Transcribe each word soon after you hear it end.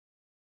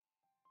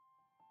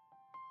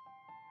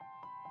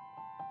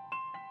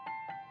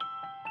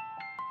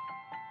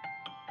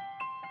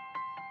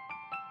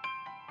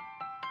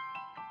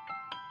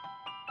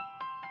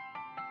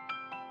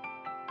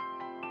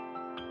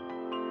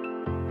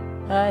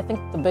I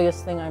think the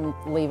biggest thing I'm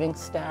leaving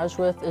stage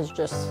with is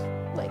just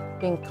like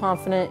being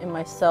confident in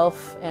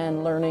myself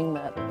and learning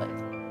that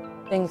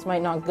like things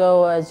might not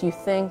go as you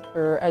think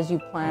or as you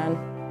plan,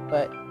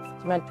 but if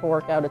it's meant to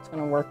work out, it's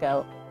going to work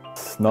out.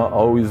 It's not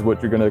always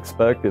what you're going to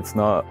expect. It's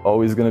not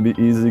always going to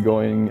be easy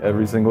going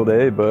every single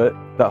day, but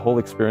that whole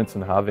experience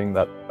and having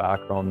that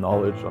background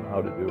knowledge on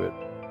how to do it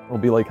will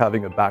be like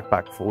having a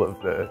backpack full of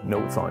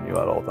notes on you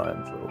at all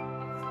times.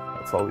 So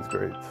that's always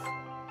great.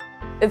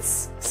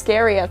 It's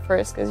scary at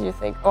first because you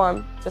think, oh,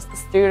 I'm just a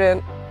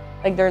student,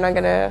 like they're not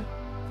gonna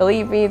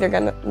believe me, they're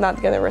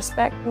not gonna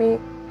respect me,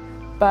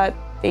 but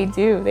they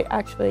do, they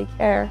actually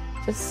care.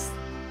 Just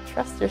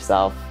trust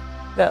yourself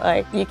that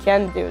like you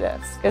can do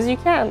this, because you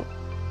can.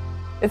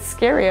 It's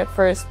scary at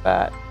first,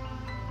 but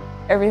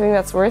everything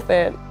that's worth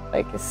it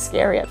like is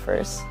scary at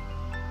first.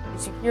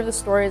 You hear the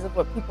stories of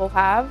what people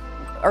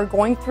are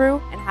going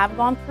through and have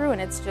gone through,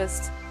 and it's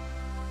just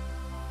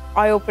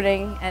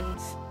eye-opening and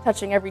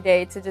touching every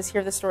day to just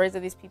hear the stories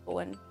of these people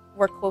and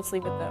work closely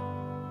with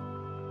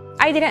them.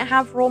 I didn't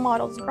have role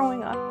models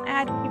growing up. I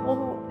had people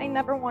who I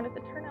never wanted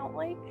to turn out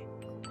like.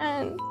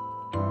 And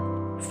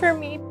for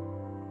me,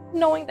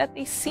 knowing that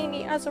they see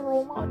me as a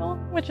role model,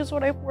 which is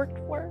what I've worked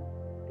for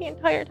the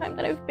entire time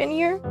that I've been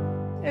here,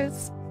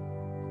 is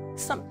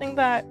something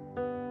that,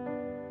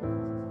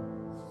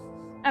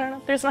 I don't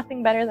know, there's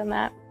nothing better than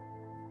that,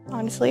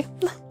 honestly.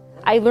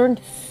 I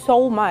learned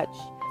so much.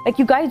 Like,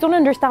 you guys don't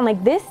understand,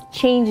 like, this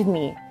changed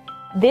me.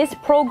 This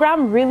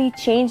program really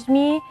changed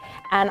me,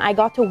 and I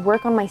got to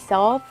work on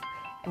myself,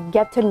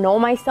 get to know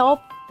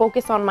myself,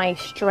 focus on my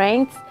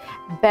strengths,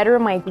 better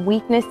my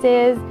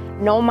weaknesses,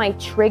 know my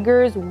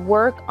triggers,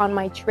 work on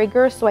my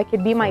triggers so I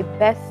could be my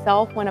best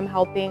self when I'm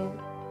helping,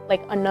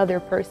 like,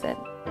 another person.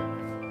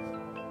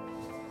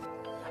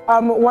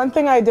 One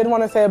thing I did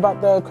want to say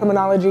about the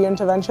Criminology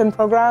intervention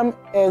program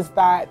is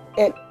that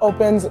it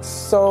opens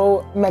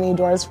so many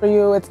doors for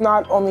you. It's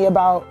not only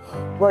about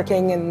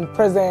working in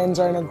prisons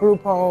or in a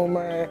group home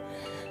or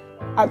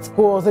at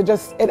schools.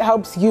 It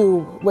helps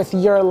you with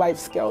your life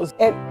skills.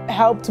 It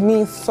helped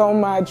me so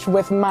much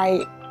with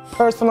my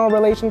personal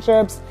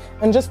relationships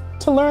and just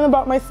to learn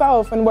about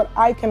myself and what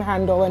I can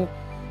handle. And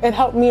it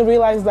helped me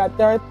realize that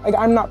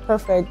I'm not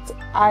perfect.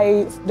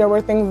 There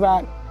were things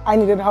that I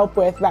needed help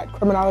with, that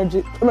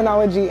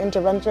criminology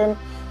intervention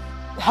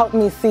helped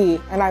me see,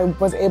 and I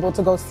was able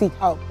to go seek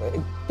help.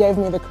 It gave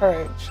me the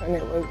courage, and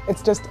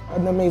it's just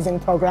an amazing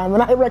program,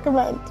 and I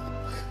recommend.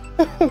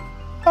 Oh,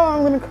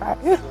 I'm gonna cry.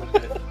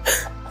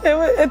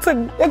 It's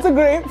a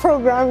great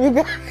program, you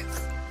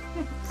guys,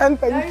 and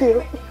thank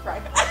you.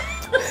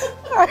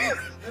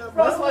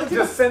 Russell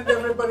just sent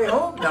everybody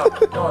home. No,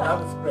 that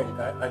was great.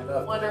 I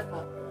love it.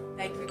 Wonderful.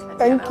 Thank you.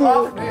 Thank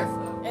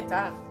you. It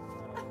does.